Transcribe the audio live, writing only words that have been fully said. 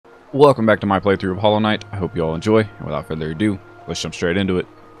Welcome back to my playthrough of Hollow Knight. I hope you all enjoy, and without further ado, let's jump straight into it.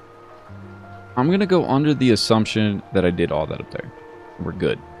 I'm going to go under the assumption that I did all that up there. We're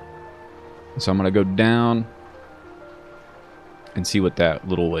good. So I'm going to go down and see what that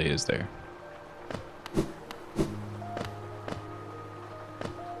little way is there.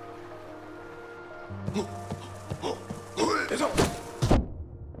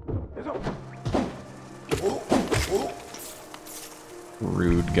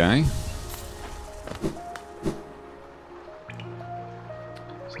 Rude guy.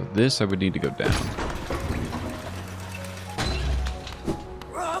 So this I would need to go down.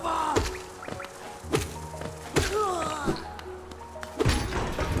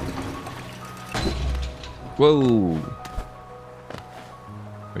 Whoa!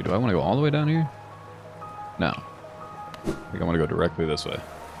 Wait, do I want to go all the way down here? No. I think I want to go directly this way.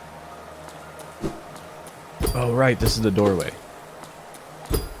 Oh, right, this is the doorway.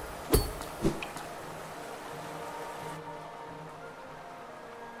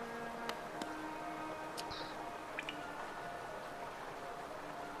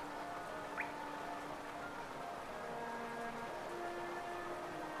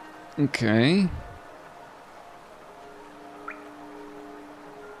 Okay.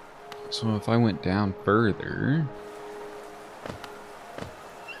 So if I went down further...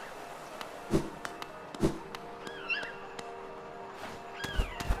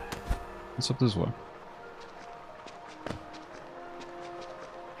 What's up this way?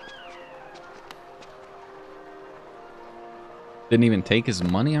 Didn't even take his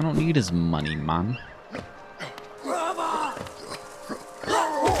money? I don't need his money, man.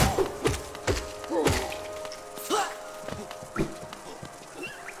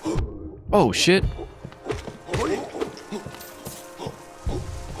 Oh, shit.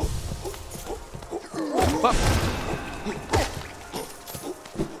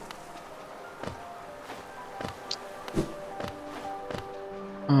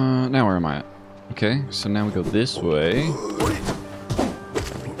 Now where am I at? Okay, so now we go this way.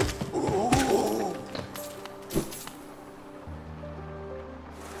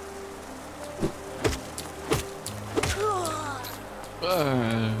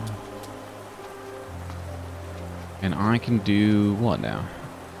 And I can do what now?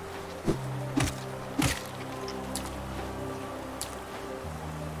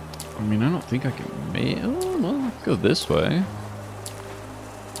 I mean, I don't think I can make... Oh, well, I can go this way.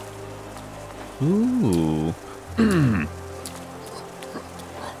 Ooh. I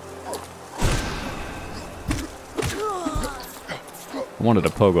wanted to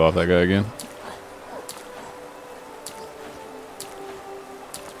pogo off that guy again.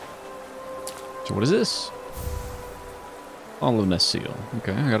 So what is this? Olive nest seal.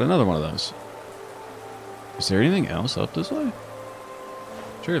 Okay, I got another one of those. Is there anything else up this way?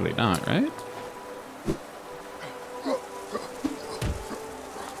 Surely not, right?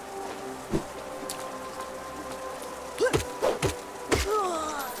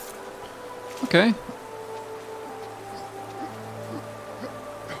 Okay.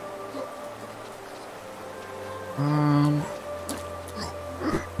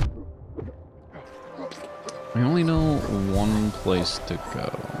 I only know one place to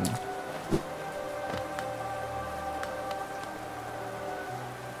go.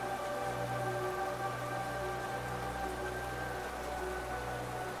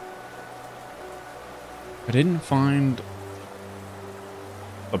 I didn't find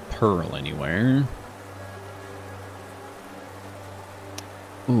a pearl anywhere.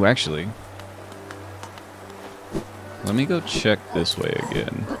 Ooh, actually, let me go check this way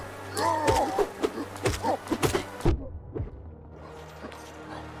again.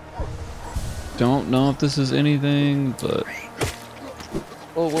 Don't know if this is anything, but...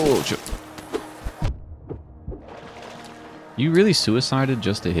 Whoa, whoa, whoa, chill. You really suicided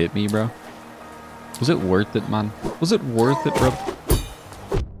just to hit me, bro? Was it worth it, man? Was it worth it, bro?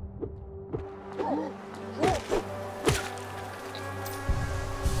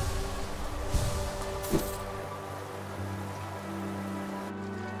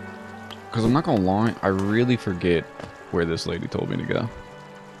 Because I'm not gonna lie, I really forget where this lady told me to go.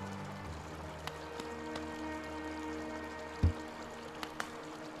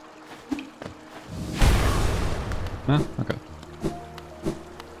 Huh? Okay.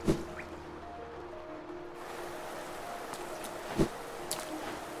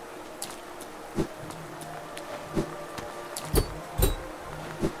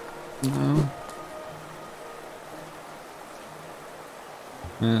 No.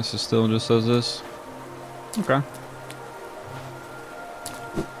 Yeah, so still just says this. Okay.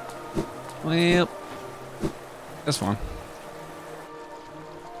 Well, that's fine.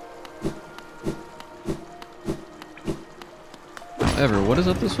 Ever, what is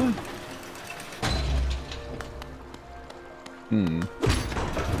up this way?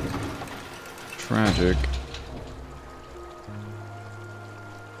 Tragic.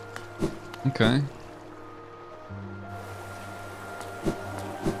 Okay.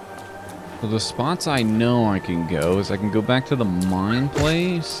 So the spots I know I can go is I can go back to the mine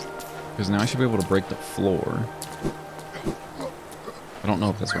place, because now I should be able to break the floor. I don't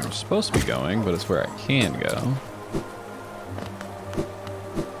know if that's where I'm supposed to be going, but it's where I can go.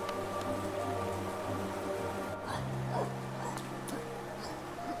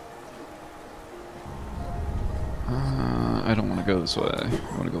 I don't want to go this way.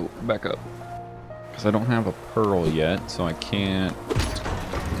 I want to go back up. Because I don't have a pearl yet, so I can't...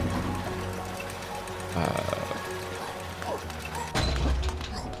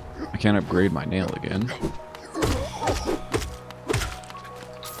 I can't upgrade my nail again.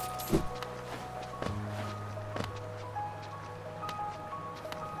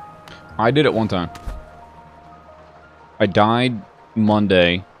 I did it one time. I died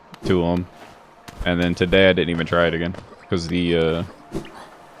Monday to him, and then today I didn't even try it again. Because the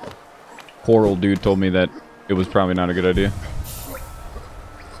coral dude told me that it was probably not a good idea.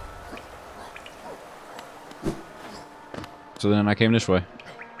 So then I came this way.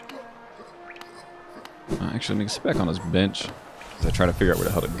 I actually need to sit back on this bench as I try to figure out where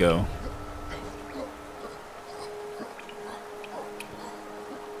the hell to go.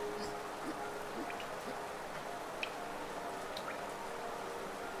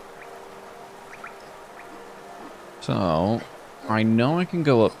 So, I know I can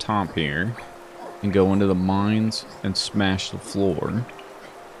go up top here and go into the mines and smash the floor.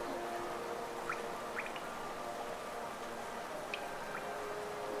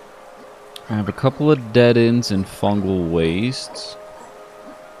 I have a couple of dead ends and fungal wastes.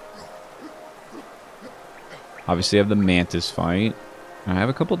 Obviously, I have the mantis fight. I have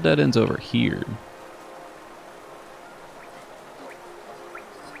a couple dead ends over here.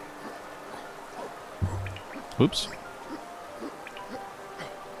 Oops.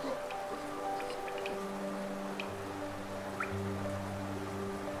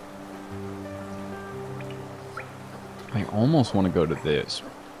 I almost want to go to this,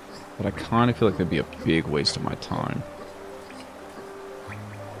 but I kind of feel like that'd be a big waste of my time.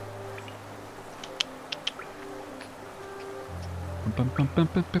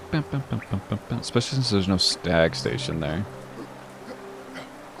 Especially since there's no stag station there.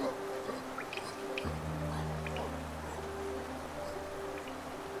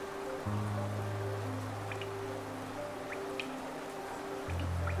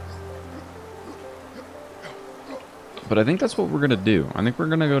 But I think that's what we're going to do. I think we're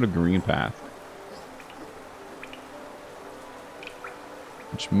going to go to Green Path.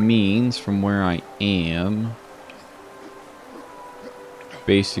 Which means from where I am,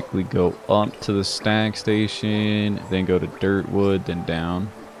 basically go up to the stag station, then go to Dirtwood, then down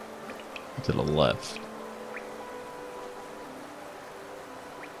to the left.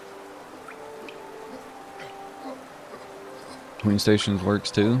 Queen Stations works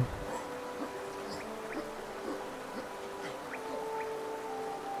too.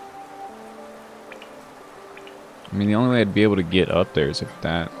 I mean, the only way I'd be able to get up there is if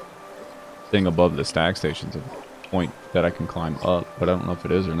that thing above the stag station's a point that I can climb up, but I don't know if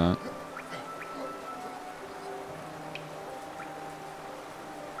it is or not.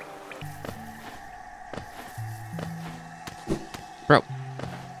 Bro,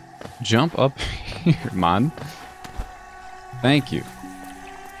 jump up here, man. Thank you.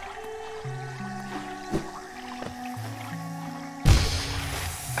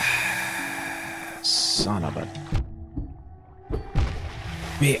 Son of a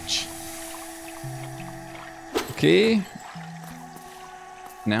bitch. Okay.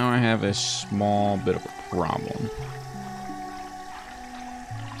 Now I have a small bit of a problem.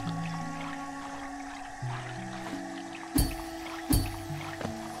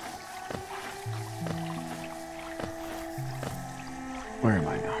 Where am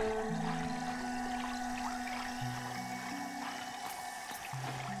I now?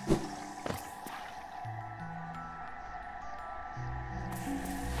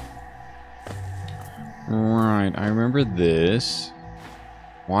 Right, I remember this.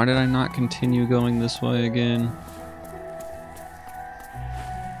 Why did I not continue going this way again?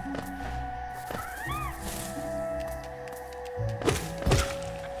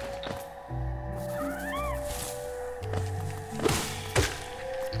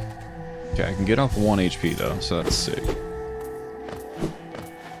 Okay, I can get off 1 HP though, so that's sick.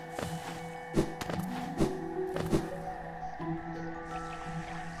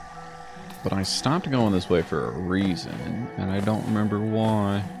 But I stopped going this way for a reason, and I don't remember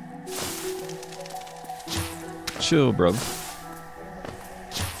why. Chill, brother.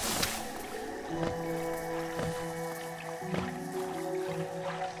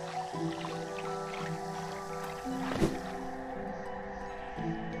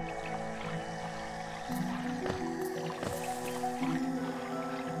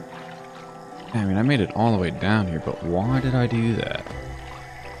 I mean, I made it all the way down here, but why did I do that?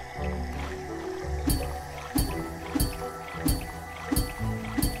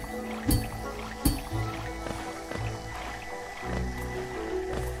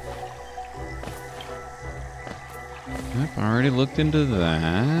 Yep, I already looked into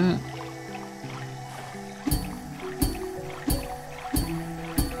that.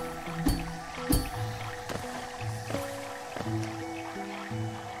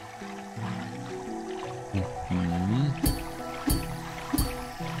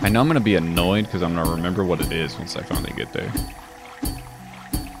 I know I'm going to be annoyed because I'm going to remember what it is once I finally get there.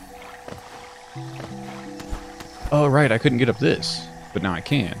 Oh, right, I couldn't get up this, but now I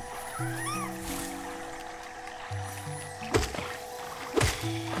can.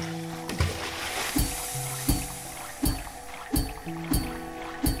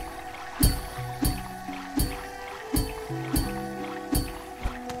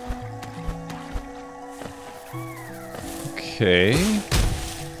 Okay.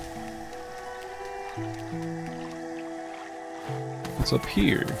 What's up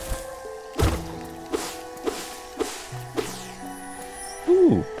here?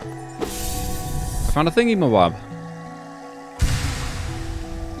 Ooh. I found a thingy-mabob.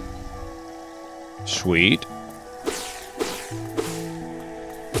 Sweet.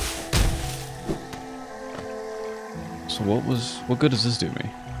 So what good does this do me?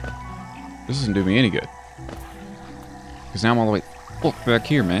 This doesn't do me any good. Because now I'm all the way back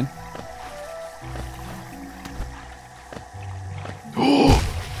here, man.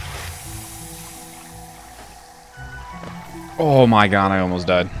 Oh my god, I almost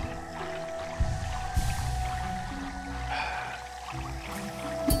died.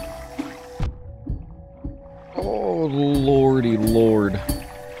 Oh lordy lord.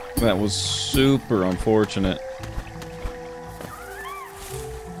 That was super unfortunate.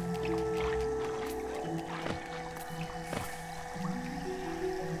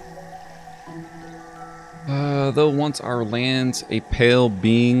 Though once our lands, a pale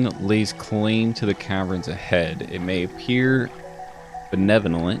being lays claim to the caverns ahead. It may appear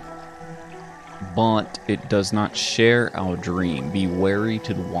benevolent, but it does not share our dream. Be wary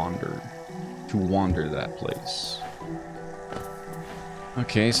to wander that place.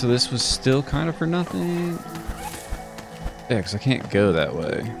 Okay, so this was still kind of for nothing. Yeah, because I can't go that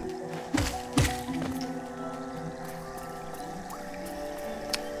way.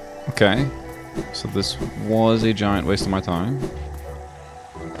 Okay. So this was a giant waste of my time.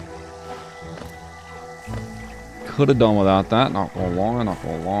 Could have done without that, not gonna lie, not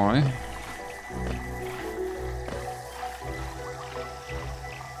gonna lie.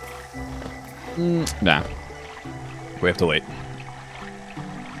 Nah. We have to wait.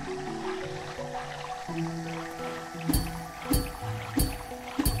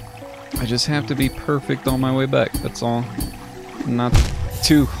 I just have to be perfect on my way back, that's all. Not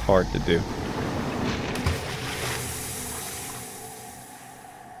too hard to do.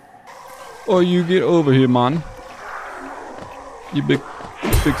 Oh, you get over here, man. You big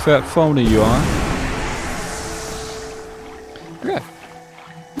fat phony you are. Okay.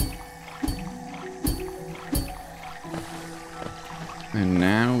 And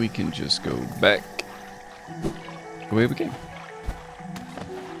now we can just go back the way we came.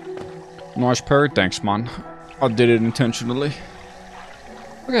 Nice parrot, thanks, man. I did it intentionally.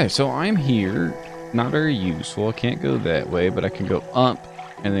 Okay, so I'm here. Not very useful. I can't go that way, but I can go up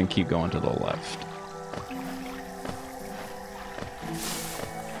and then keep going to the left.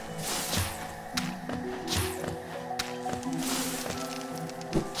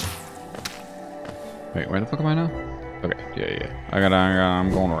 Wait, where the fuck am I now? Okay, yeah. I'm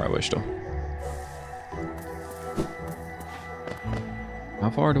going the right way still.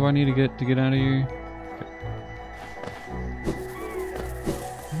 How far do I need to get out of here?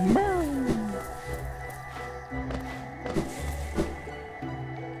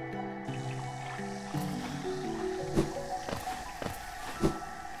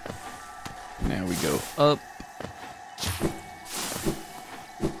 Now we go up.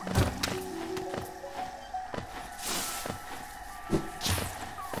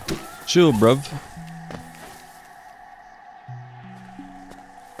 Chill, bruv.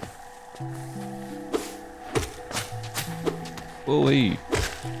 Whoa, hey.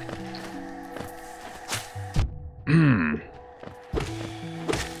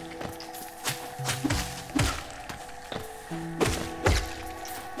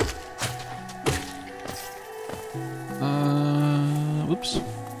 Whoops.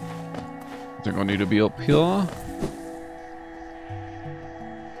 I think I need to be up here.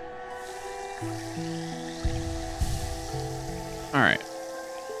 Alright.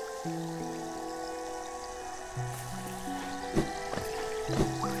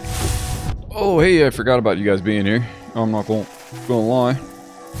 Oh, hey, I forgot about you guys being here. I'm not gonna lie.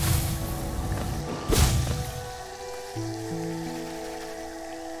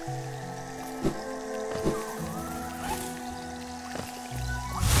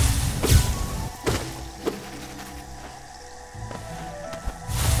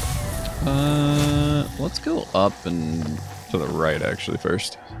 Let's go up and to the right actually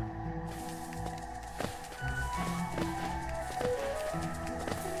first.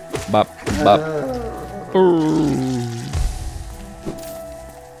 Bop, bop. Ooh.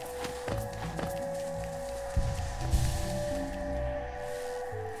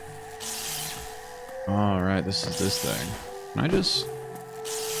 All right, this is this thing. Can I just?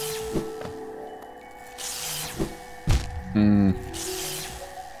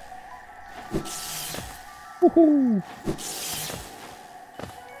 Woohoo!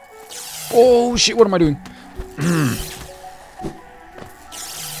 Oh shit! What am I doing?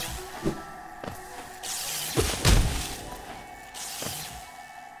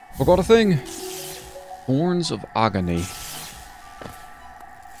 Forgot a thing. Horns of agony.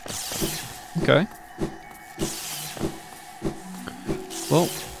 Okay. Well,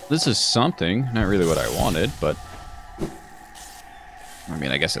 this is something. Not really what I wanted, but I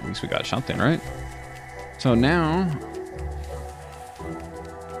mean, I guess at least we got something, right? So now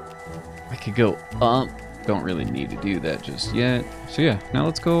I could go up. Don't really need to do that just yet. So yeah, now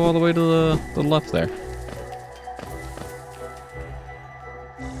let's go all the way to the left there.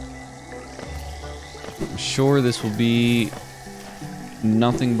 I'm sure this will be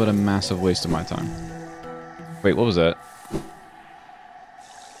nothing but a massive waste of my time. Wait, what was that?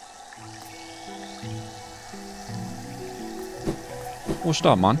 Oh,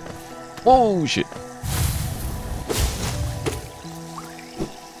 stop, man. Whoa, shit.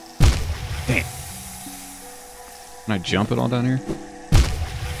 Damn. Can I jump it all down here?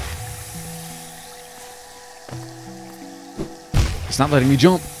 It's not letting me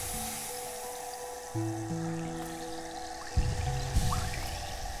jump.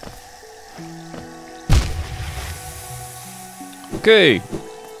 Okay.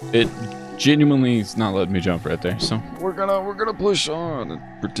 It genuinely is not letting me jump right there, so we're gonna push on and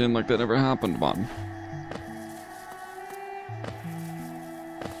pretend like that never happened, man.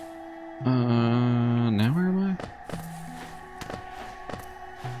 Now where am I?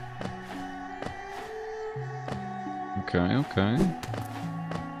 Okay, okay.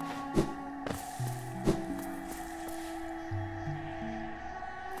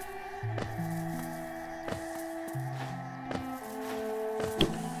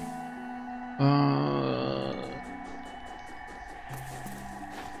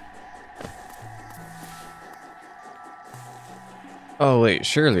 Oh wait,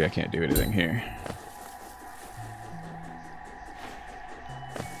 surely I can't do anything here.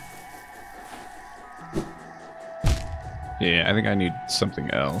 Yeah, I think I need something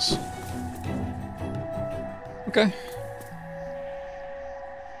else. Okay.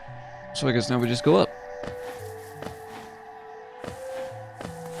 So I guess now we just go up.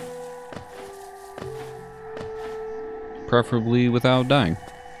 Preferably without dying.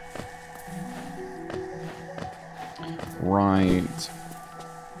 Right.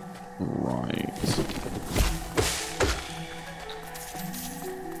 Right.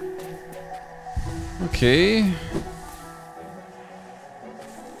 Okay.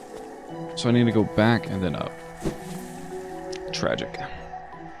 So I need to go back and then up. Tragic.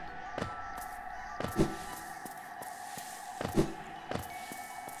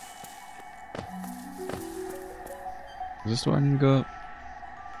 Is this where I need to go up?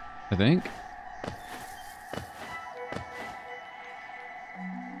 I think.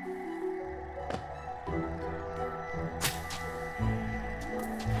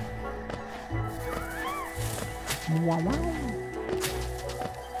 Wow, wow.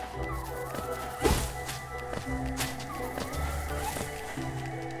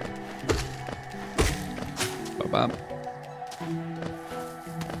 Bye-bye.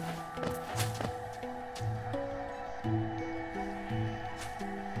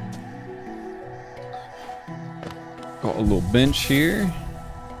 Got a little bench here.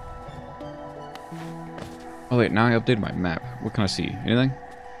 Oh wait, now I updated my map. What can I see? Anything?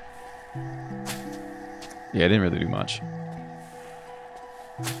 Yeah, it didn't really do much.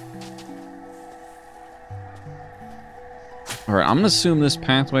 Alright, I'm going to assume this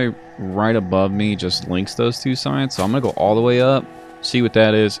pathway right above me just links those two sides. So I'm going to go all the way up, see what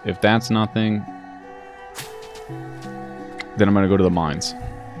that is. If that's nothing, then I'm going to go to the mines.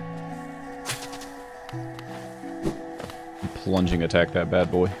 Plunging attack that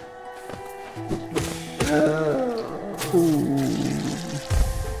bad boy.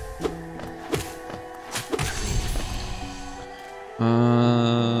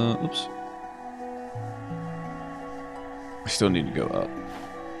 Oops. I still need to go up.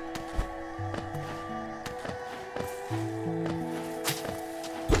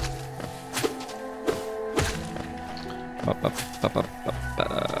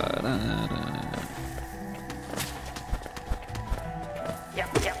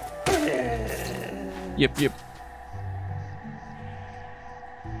 Yep.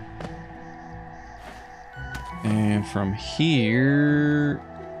 And from here...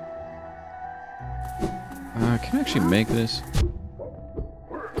 can I actually make this?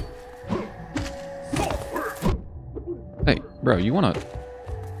 Hey, bro, you wanna...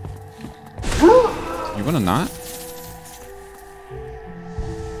 You wanna not?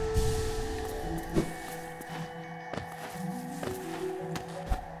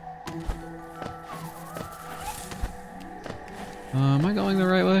 Am I going the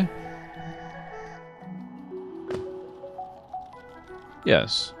right way?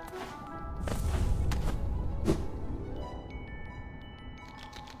 Yes.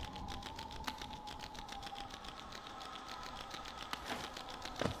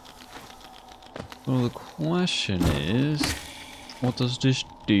 Well, the question is, what does this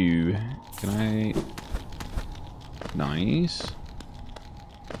do? Can I... Nice.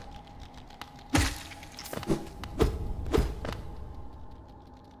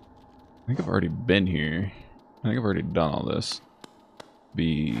 I think I've already been here. I think I've already done all this.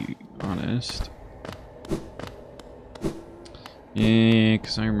 Be honest. Yeah,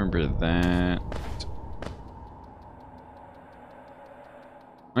 because I remember that.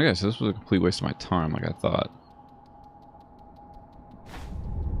 Okay, so this was a complete waste of my time, like I thought.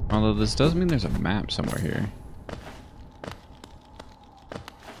 Although this does mean there's a map somewhere here.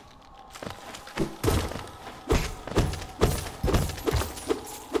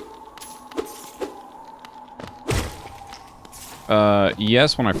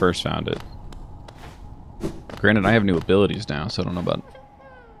 Yes, when I first found it. Granted, I have new abilities now, so I don't know about...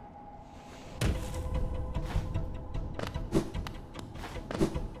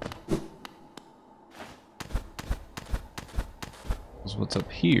 So what's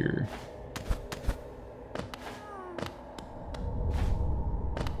up here?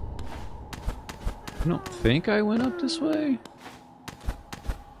 I don't think I went up this way.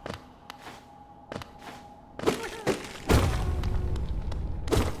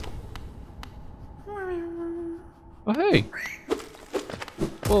 Oh, hey.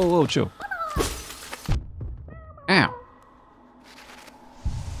 Whoa, chill. Ow.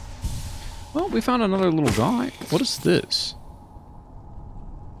 Well, we found another little guy. What is this?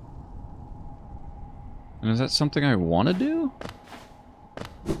 And is that something I want to do?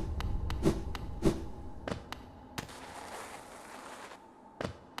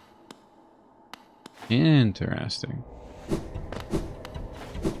 Interesting.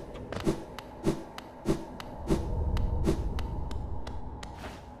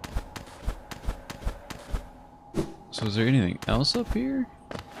 So is there anything else up here?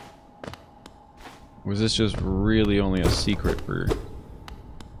 Or was this just really only a secret for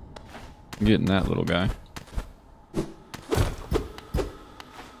getting that little guy?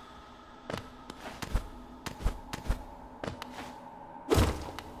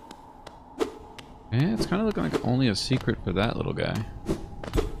 Yeah, it's kind of looking like only a secret for that little guy.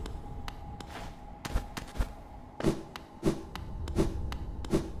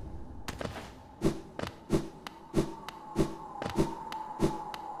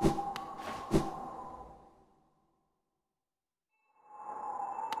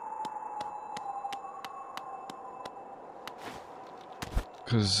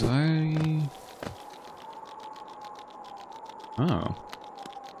 Cause oh.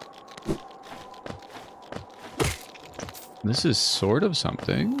 This is sort of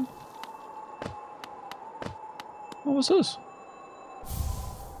something. What was this?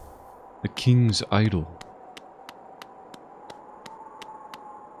 The King's Idol.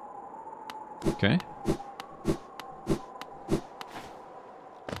 Okay.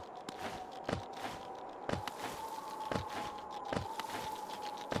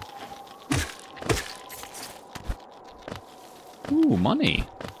 Ooh, money.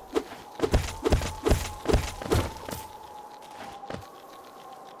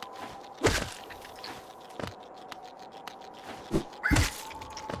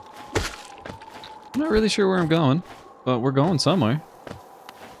 really sure where I'm going, but we're going somewhere.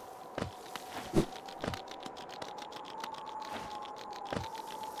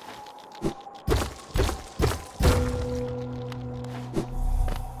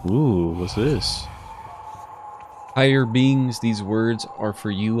 Ooh, what's this? Higher beings, these words are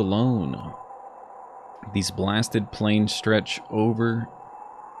for you alone. These blasted plains stretch over,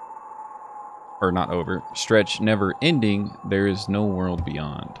 or not over, stretch never ending. There is no world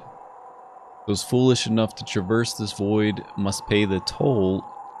beyond. Those foolish enough to traverse this void must pay the toll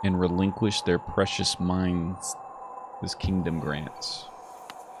and relinquish their precious minds this kingdom grants.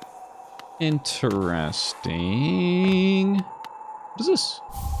 Interesting. What is this?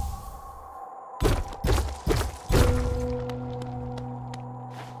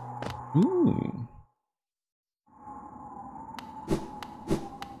 Ooh.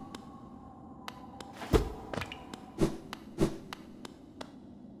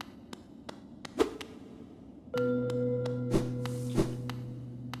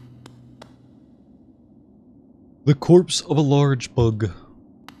 The corpse of a large bug.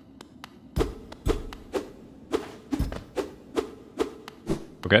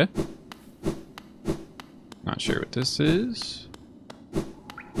 Okay. Not sure what this is.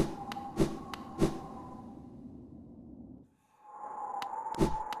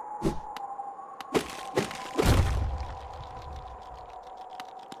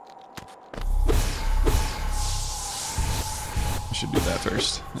 I should do that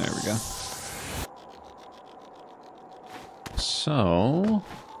first. There we go. So...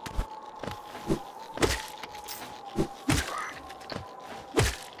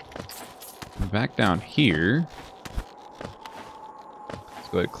 back down here. Let's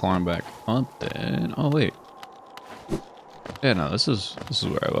go ahead and climb back up then. Oh wait. Yeah, no, this is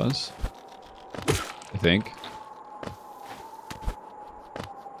where I was. I think.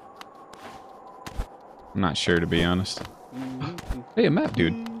 I'm not sure, to be honest. Hey, a map,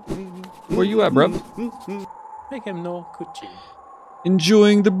 dude. Where you at, bro? Make him no coochie.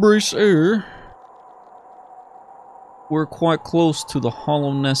 Enjoying the brisk air. We're quite close to the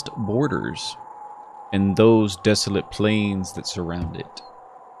Hollow Nest borders and those desolate plains that surround it.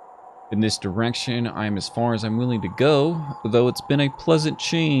 In this direction, I am as far as I'm willing to go, though it's been a pleasant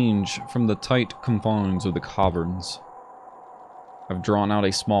change from the tight confines of the caverns. I've drawn out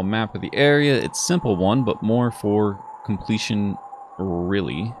a small map of the area. It's a simple one, but more for completion,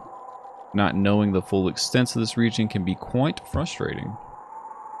 really. Not knowing the full extent of this region can be quite frustrating.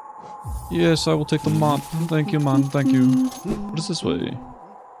 Yes, I will take the map. Thank you, man. Thank you. What is this way?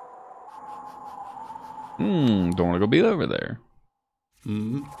 Don't want to go be over there.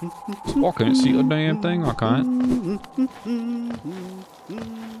 I can't see a damn thing. I can't.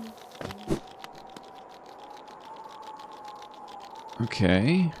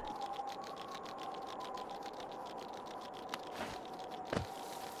 Okay.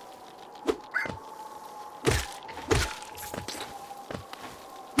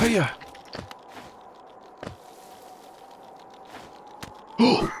 Hiya!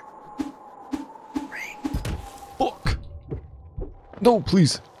 Fuck! No,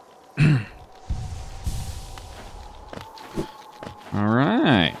 please.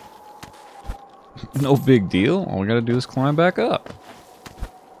 Alright. No big deal. All we gotta do is climb back up.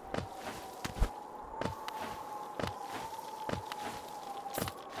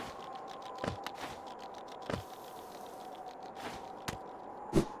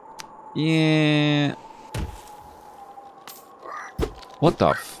 Yeah. What the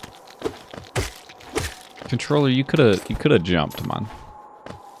f... Controller, you could have jumped, man.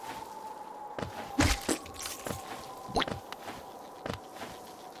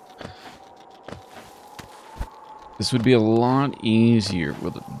 This would be a lot easier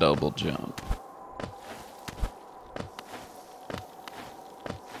with a double jump.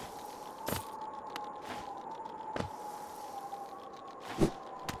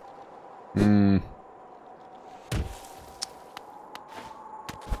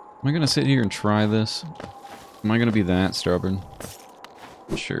 Am I gonna sit here and try this? Am I gonna be that stubborn?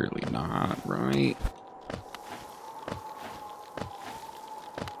 Surely not, right?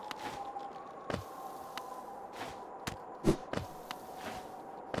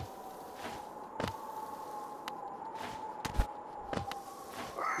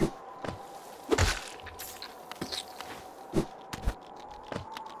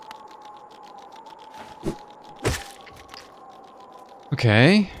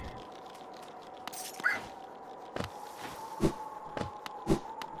 Okay.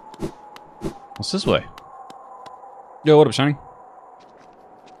 What's this way? Yo, what up, Shiny?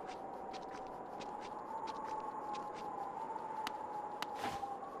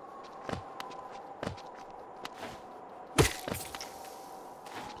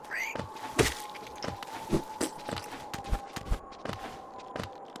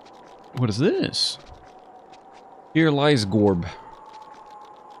 What is this? Here lies Gorb.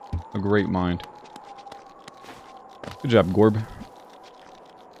 A great mind. Good job, Gorb.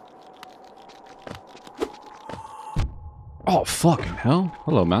 Oh, fucking hell.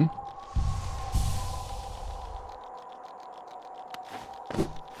 Hello, man.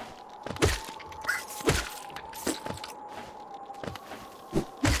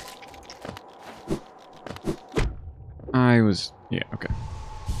 Yeah, okay.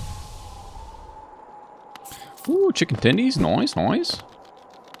 Ooh, chicken tendies. Nice, nice.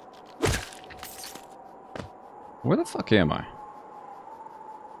 Where the fuck am I?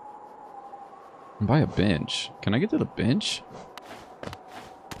 I'm by a bench. Can I get to the bench?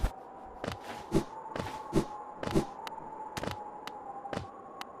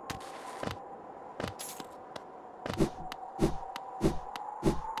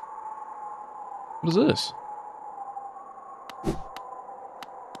 What is this?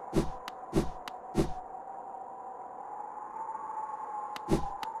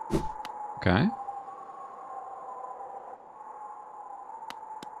 Okay.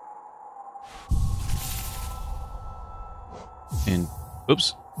 And,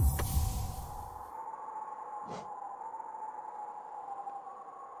 oops.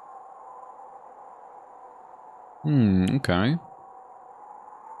 Okay.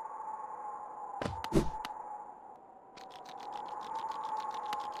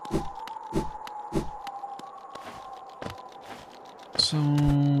 So...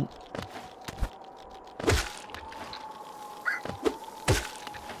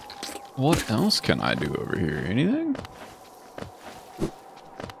 what else can I do over here? Anything?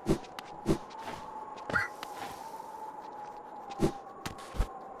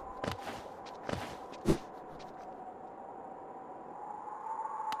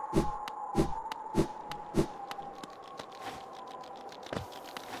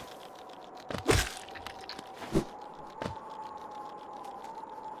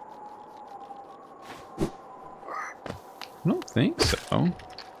 I don't think so.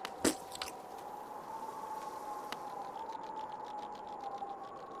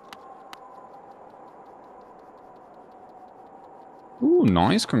 Ooh,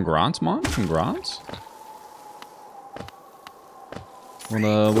 nice. Congrats, man. Congrats.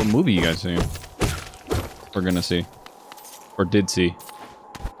 What movie you guys see? Or gonna see? Or did see?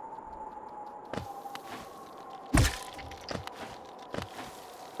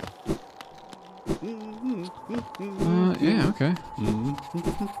 Yeah, okay.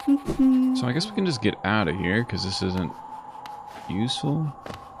 So I guess we can just get out of here, because this isn't useful.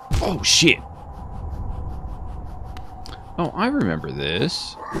 Oh, shit! Oh, I remember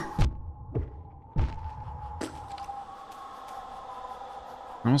this.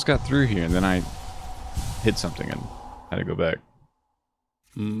 I almost got through here, and then I hit something and had to go back.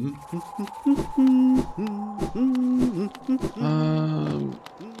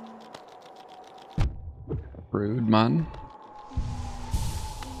 Rude, man.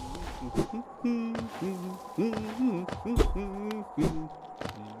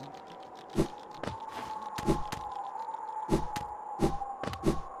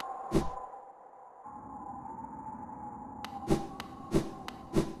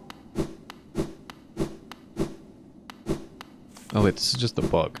 Oh wait, this is just a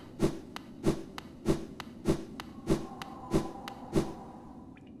bug.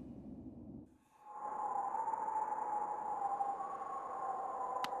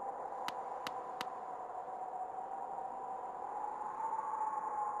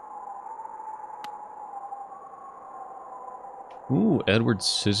 Ooh, Edward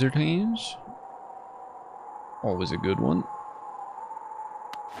Scissorhands. Always a good one.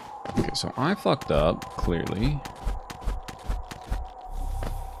 Okay, so I fucked up, clearly.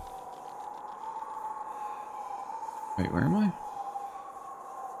 Wait, where am I?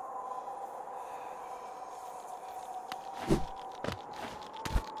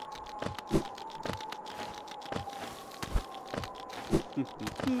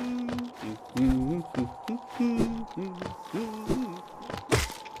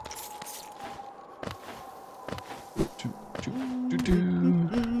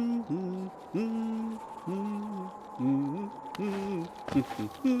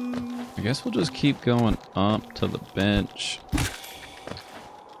 I guess we'll just keep going up to the bench.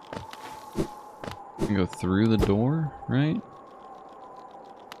 And go through the door, right?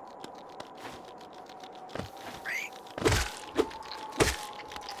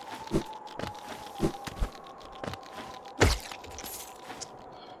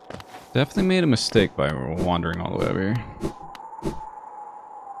 Definitely made a mistake by wandering all the way over here.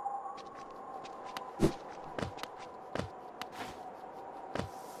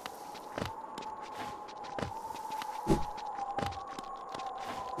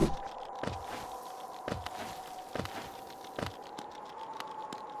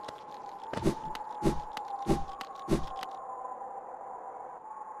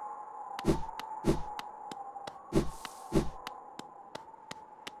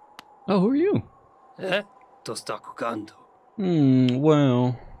 Oh, who are you? To sta cooking.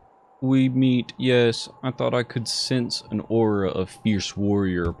 Well, we meet, yes. I thought I could sense an aura of fierce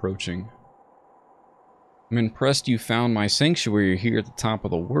warrior approaching. I'm impressed you found my sanctuary here at the top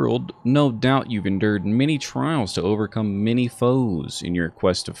of the world. No doubt you've endured many trials to overcome many foes in your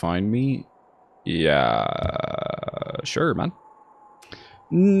quest to find me. Yeah, sure, man.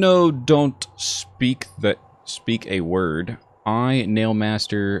 No, don't speak a word. I,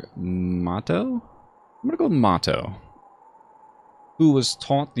 Nailmaster Mato? I'm gonna go with Mato. Who was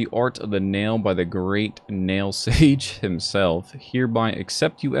taught the art of the nail by the great nail sage himself, hereby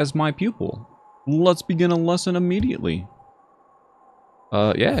accept you as my pupil. Let's begin a lesson immediately.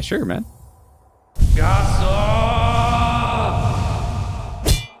 Yeah, sure, man.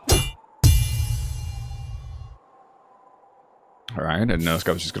 Alright, I didn't know this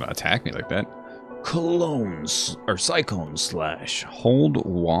guy was just gonna attack me like that. Clones, or Cyclone Slash. Hold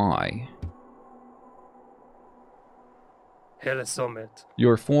Y. Hele summit.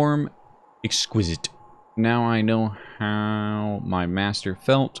 Your form, exquisite. Now I know how my master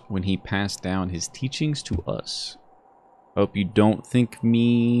felt when he passed down his teachings to us. Hope you don't think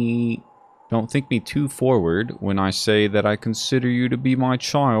me too forward when I say that I consider you to be my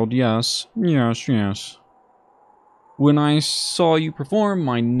child. Yes, yes, yes. When I saw you perform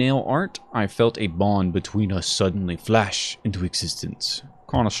my nail art, I felt a bond between us suddenly flash into existence.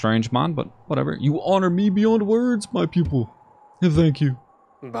 Kinda strange, man, but whatever. You honor me beyond words, my pupil. And thank you.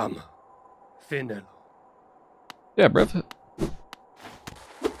 Bam. Finelo. Yeah, bruv.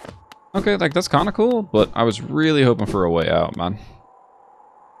 Okay, like, that's kinda cool, but I was really hoping for a way out, man.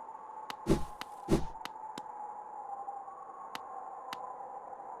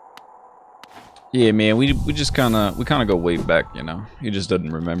 Yeah, man, we just kinda go way back, you know. He just doesn't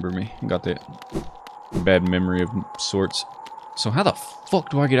remember me. Got the bad memory of sorts. So how the fuck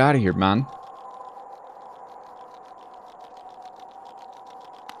do I get out of here, man?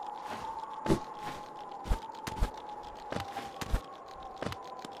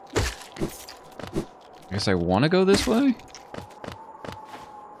 I guess I want to go this way?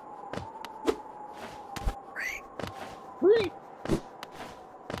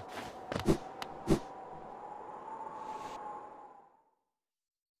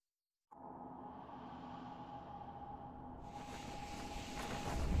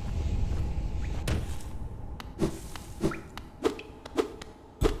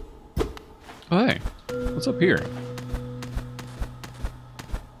 Oh, hey, what's up here?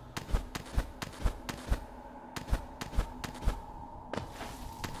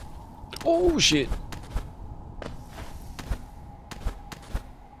 Oh, shit.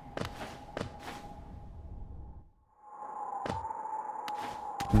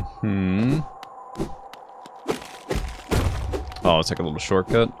 Oh, it's like a little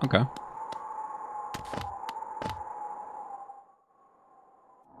shortcut? Okay.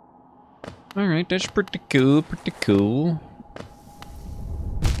 Alright, that's pretty cool, pretty cool.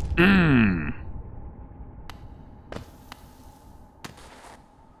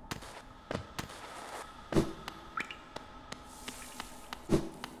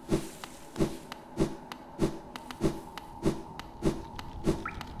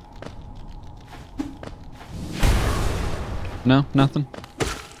 No, nothing.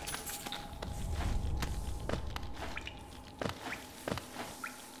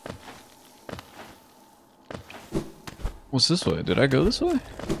 What's this way? Did I go this way?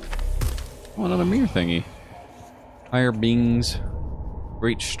 Oh, another mirror thingy. Higher beings.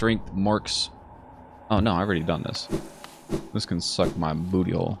 Great strength marks. Oh no, I've already done this. This can suck my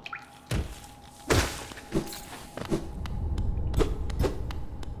booty hole.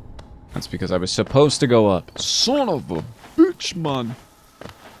 That's because I was supposed to go up. Son of a bitch, man.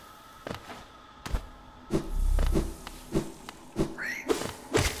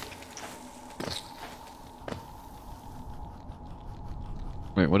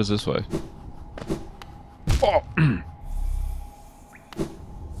 Wait, what is this way? Oh. I'm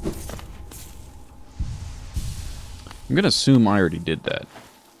gonna assume I already did that,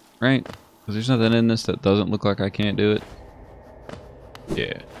 right? Because there's nothing in this that doesn't look like I can't do it.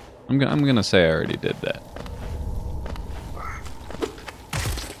 Yeah, I'm gonna say I already did that.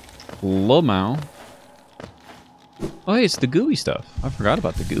 Lomao. Oh, hey, it's the gooey stuff. I forgot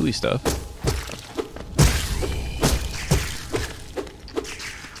about the gooey stuff.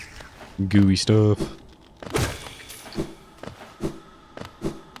 Gooey stuff.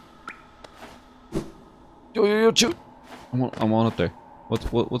 Yo, shoot! I'm on up there.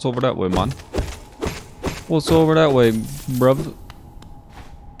 What's over that way, man? What's over that way, bruv?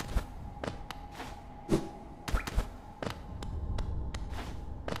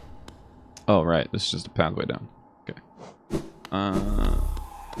 this is just a pathway down. Okay.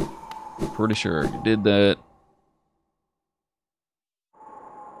 Pretty sure I already did that.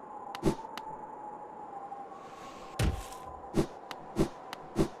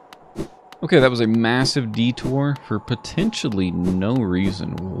 Okay, that was a massive detour for potentially no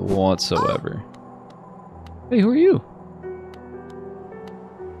reason whatsoever. Hey, who are you?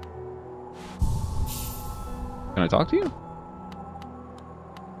 Can I talk to you?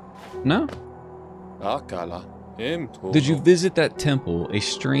 No? Did you visit that temple? A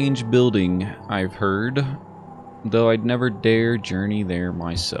strange building, I've heard, though I'd never dare journey there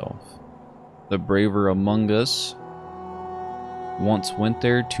myself. The braver among us once went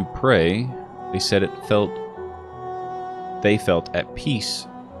there to pray. They said they felt at peace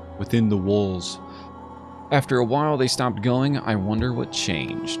within the walls. After a while they stopped going. I wonder what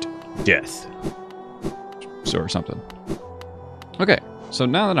changed. Death. Or something. Okay, so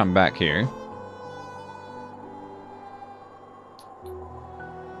now that I'm back here,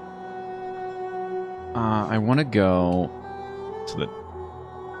 I want to go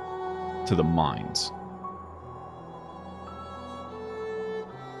to the mines.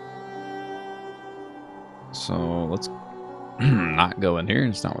 So let's not go in here.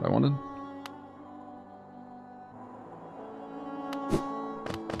 It's not what I wanted.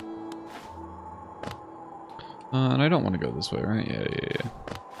 And I don't want to go this way, right? Yeah.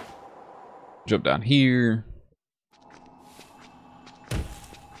 Jump down here.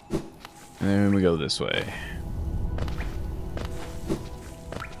 And then we go this way.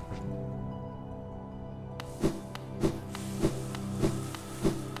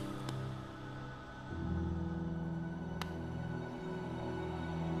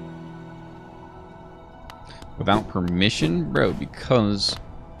 Without permission? Bro, because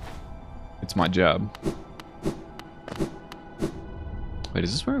it's my job. Wait,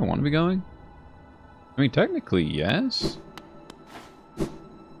 is this where I want to be going? I mean, technically, yes.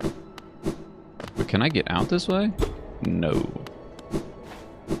 But can I get out this way? No.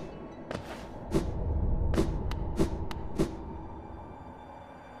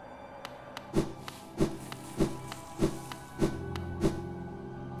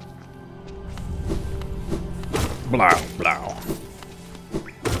 Blow, blow.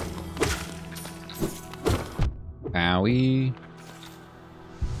 Owie.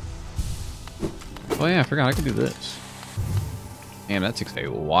 Oh yeah, I forgot I could do this. Damn, that takes a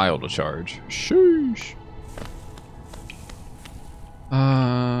while to charge. Sheesh.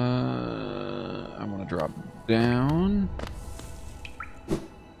 I want to drop down.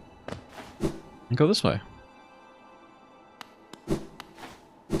 And go this way.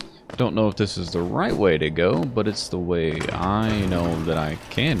 Don't know if this is the right way to go, but it's the way I know that I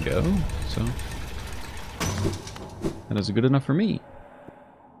can go. So that is good enough for me.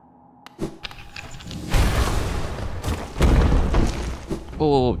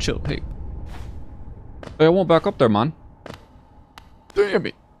 Whoa, chill, hey. Hey, I won't back up there, man. Damn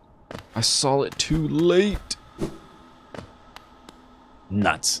it. I saw it too late.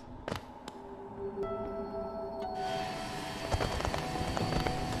 Nuts.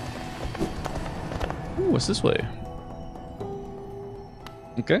 Ooh, what's this way?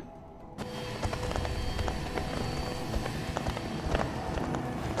 Okay.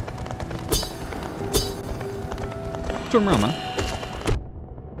 Turn around, man.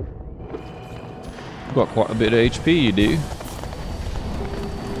 Got quite a bit of HP, you do.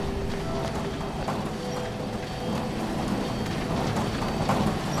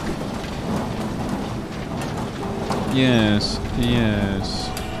 Yes, yes.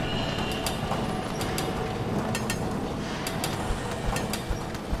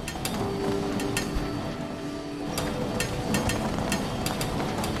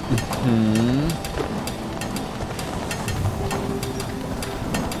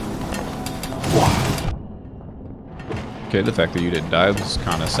 Okay, the fact that you didn't die was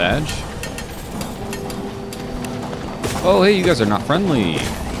kind of sad. Oh, hey, you guys are not friendly.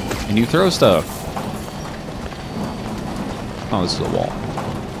 And you throw stuff. Oh, this is a wall.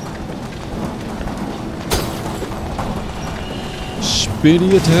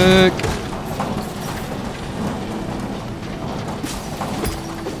 Spinny attack.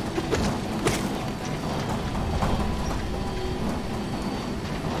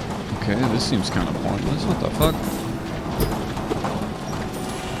 Okay, this seems kind of pointless. What the fuck?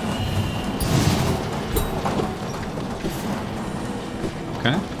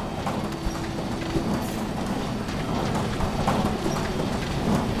 Okay.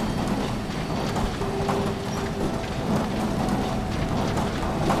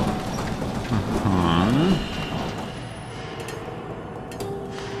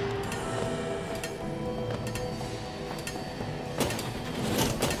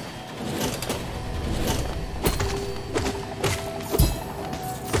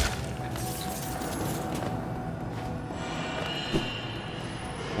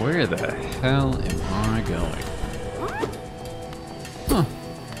 Where the hell am I going? Huh.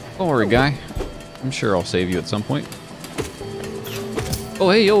 Don't worry, guy. I'm sure I'll save you at some point. Oh,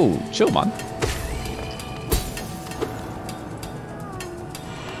 hey, yo. Chill, man.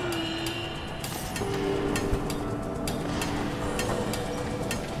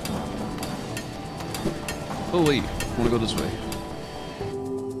 Oh, wait. I want to go this way.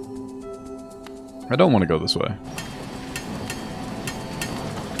 I don't want to go this way.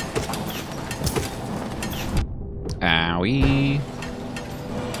 Owie.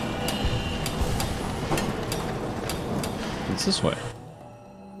 It's this way.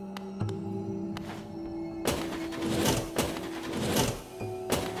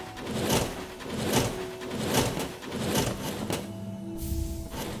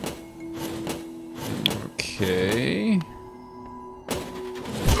 Okay.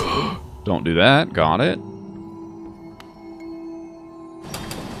 Don't do that. Got it.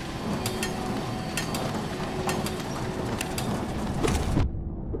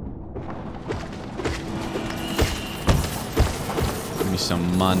 Give me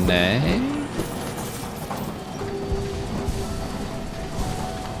some money.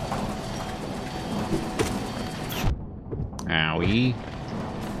 Owie.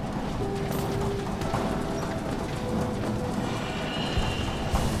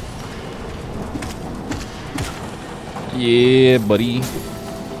 Yeah, buddy.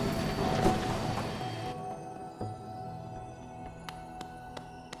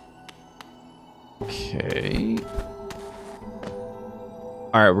 Okay.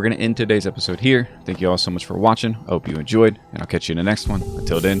 Alright, we're going to end today's episode here. Thank you all so much for watching. I hope you enjoyed, and I'll catch you in the next one.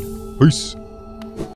 Until then, peace.